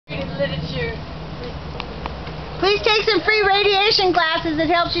that it's you. Please take some free radiation glasses.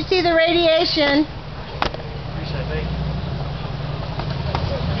 It helps you see the radiation.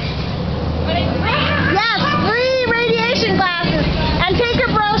 Yes, free radiation glasses. And take a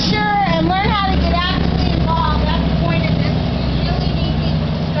brochure and learn how to get actively involved. That's the point of this. You really need people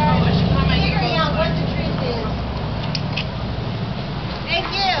to start figuring out what the truth is. Thank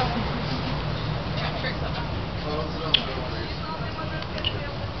you.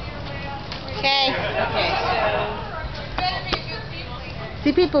 Okay.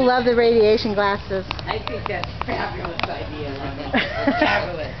 See, people love the radiation glasses. I think that's a fabulous idea.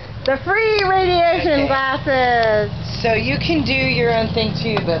 Fabulous. The free radiation glasses. So you can do your own thing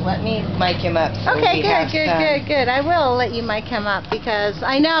too, but let me mic him up. So Okay, good. I will let you mic him up because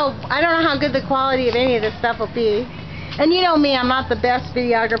I don't know how good the quality of any of this stuff will be. And you know me, I'm not the best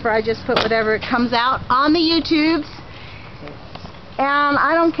videographer. I just put whatever it comes out on the YouTubes. And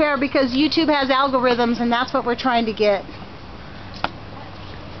I don't care because YouTube has algorithms and that's what we're trying to get.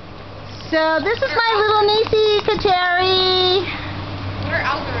 So this is my little niecey, Kateri. What are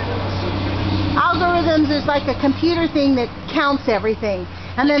algorithms? Algorithms is like a computer thing that counts everything.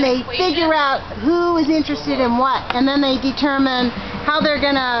 And then they figure out who is interested in what. And then they determine how they're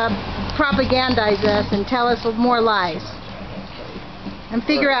going to propagandize us and tell us more lies. And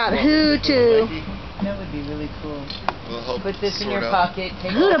figure out who to... That would be really cool. We'll put this in your pocket.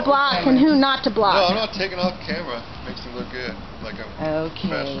 Who to block and who not to block. No, I'm not taking off camera. Makes me look good. Like I'm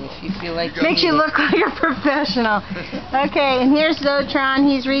professional. If you feel like Makes you look like a professional. Okay, and here's Zotron.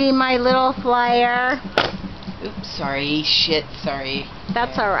 He's reading my little flyer. Oops, sorry. Shit, sorry.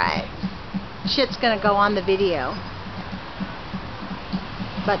 That's alright. Shit's gonna go on the video.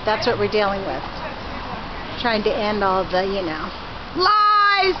 But that's what we're dealing with. Trying to end all the, you know,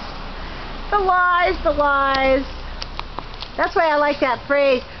 lies! The lies, the lies. That's why I like that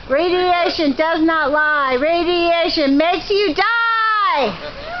phrase. Radiation does not lie. Radiation makes you die!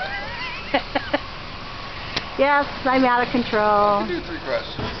 Yes, I'm out of control. You can do 3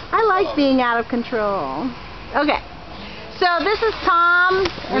 questions. I like being out of control. Okay. So this is Tom.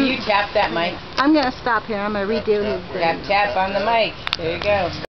 Will you tap that mic? I'm going to stop here. I'm going to redo his thing. Tap on the mic. There you go.